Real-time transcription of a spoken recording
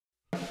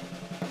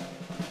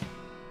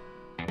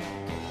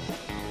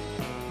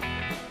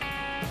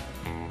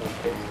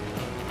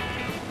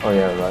Oh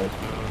yeah, right.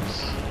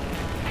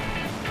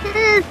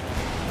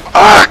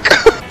 Fuck!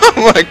 Oh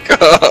my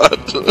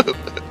god!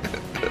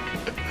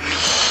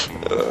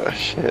 Oh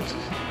shit.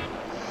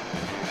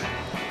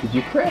 Did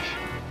you crash?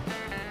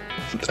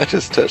 I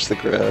just touched the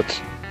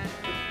ground.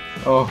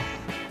 Oh,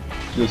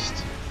 just...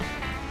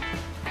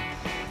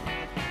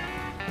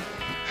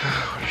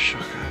 What a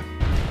shocker.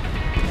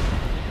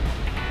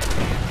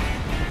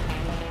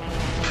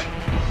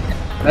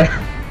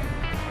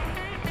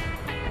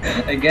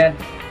 Again.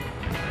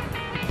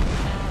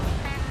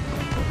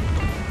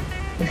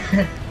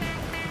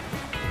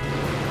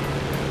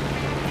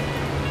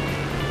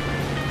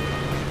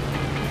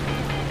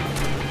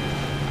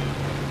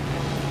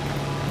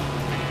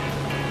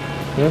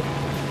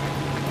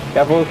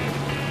 Careful!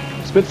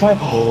 Spitfire!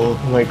 Oh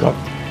my god!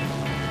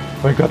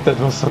 Oh my god, that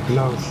was so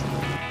close!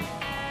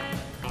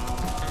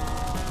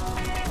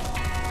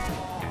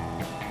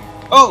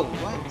 Oh,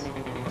 what?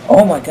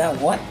 Oh my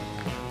god, what?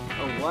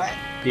 Oh, what?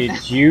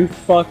 Did you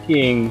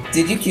fucking...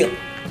 Did you kill?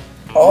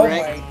 Oh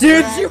Rick, my...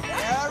 Did you... Rick.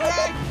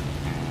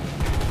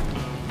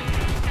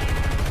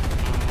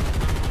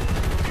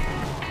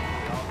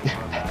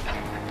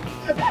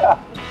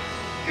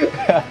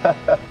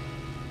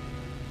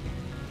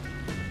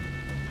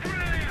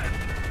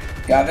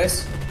 Got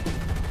this?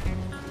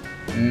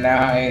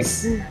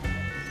 Nice. I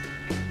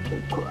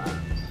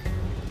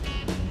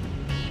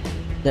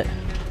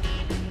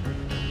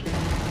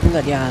think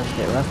that yeah, was a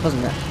bit rough,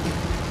 wasn't it?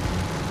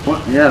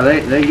 What? Yeah,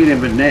 they get a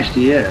bit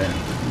nasty, yeah.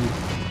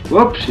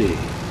 Whoopsie.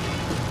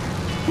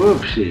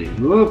 Whoopsie,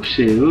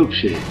 whoopsie,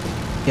 whoopsie.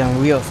 Going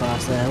real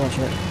fast there, watch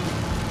it.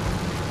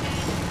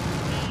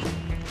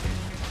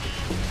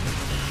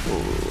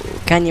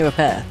 Can you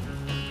repair?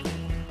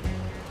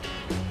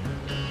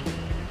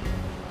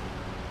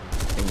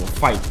 They will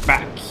fight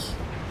back.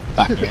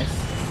 Back.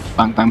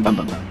 Bang, bang, bang,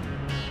 bang, bang.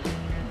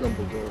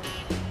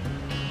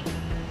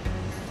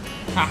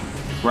 Ha!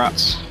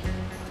 Rats.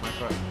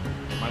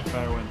 My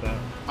fire went down.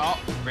 Oh,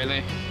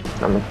 really?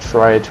 I'm gonna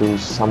try to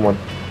somewhat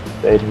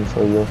bait him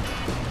for you.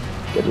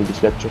 Get a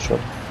deflector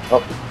shot.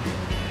 Oh!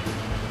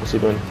 What's he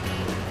doing?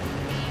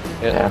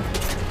 Yeah.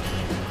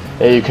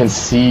 Yeah, you can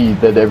see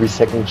that every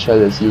second shell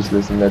is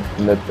useless in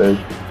that build.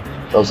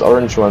 Those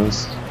orange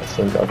ones, I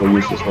think, are the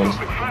useless ones.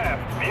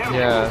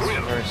 Yeah,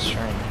 it's very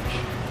strange.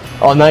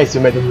 Oh nice,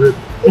 you made him rip.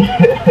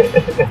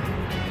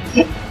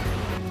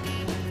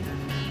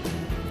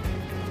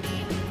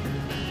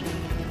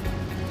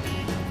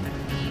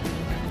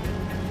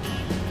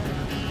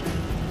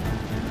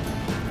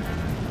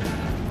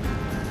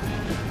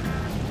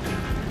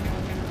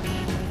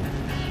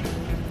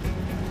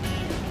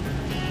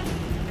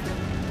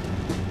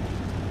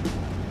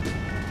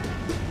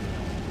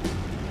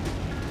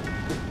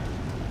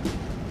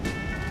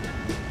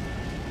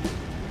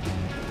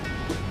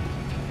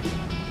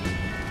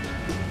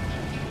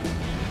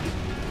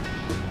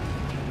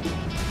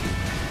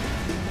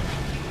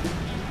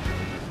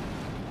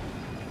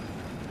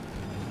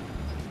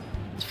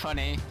 It's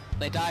funny.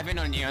 They dive in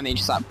on you and then you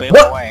just like bail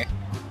What? away.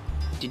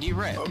 Did you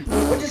rip?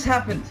 What just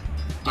happened?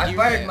 Did I you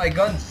fired rip? my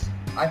guns.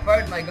 I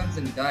fired my guns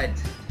and died.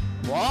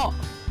 What?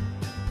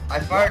 I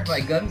fired my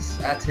guns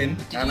at him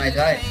Did and you I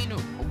died.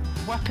 sustain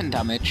weapon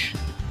damage?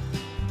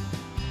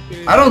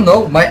 I don't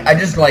know.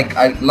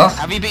 I lost.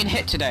 Have you been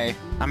hit today?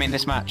 I mean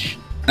this match.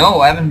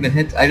 No, I haven't been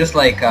hit. I just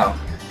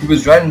he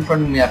was right in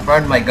front of me. I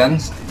fired my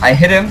guns. I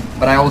hit him,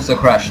 but I also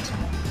crashed.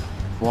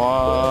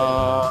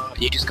 What?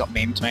 You just got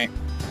memed, mate.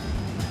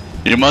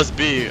 You must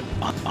be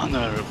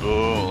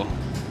honorable.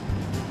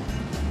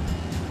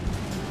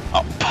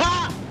 Oh,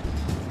 pa!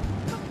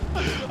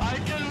 I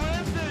can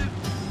win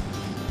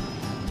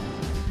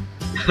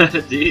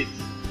this! Dude.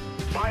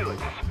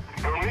 Silence.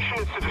 Your mission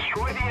is to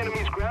destroy the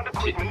enemy's ground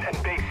equipment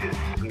and bases.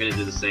 I'm gonna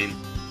do the same.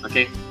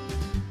 Okay.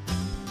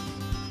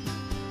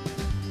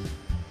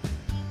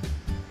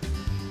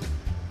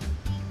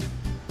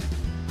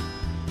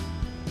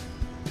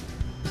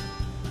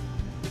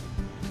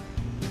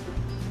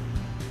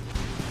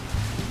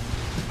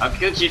 How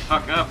could you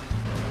fuck up?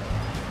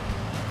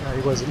 No,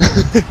 he wasn't.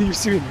 He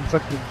was doing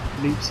fucking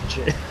leaps and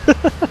shit.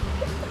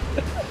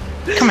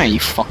 Come here, you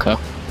fucker.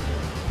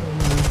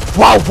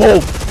 Wow, whoa!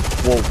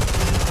 Whoa.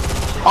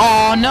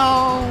 Oh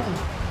no!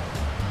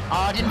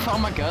 Oh, I didn't fire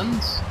my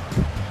guns.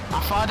 I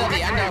fired at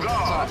the end. I was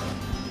like,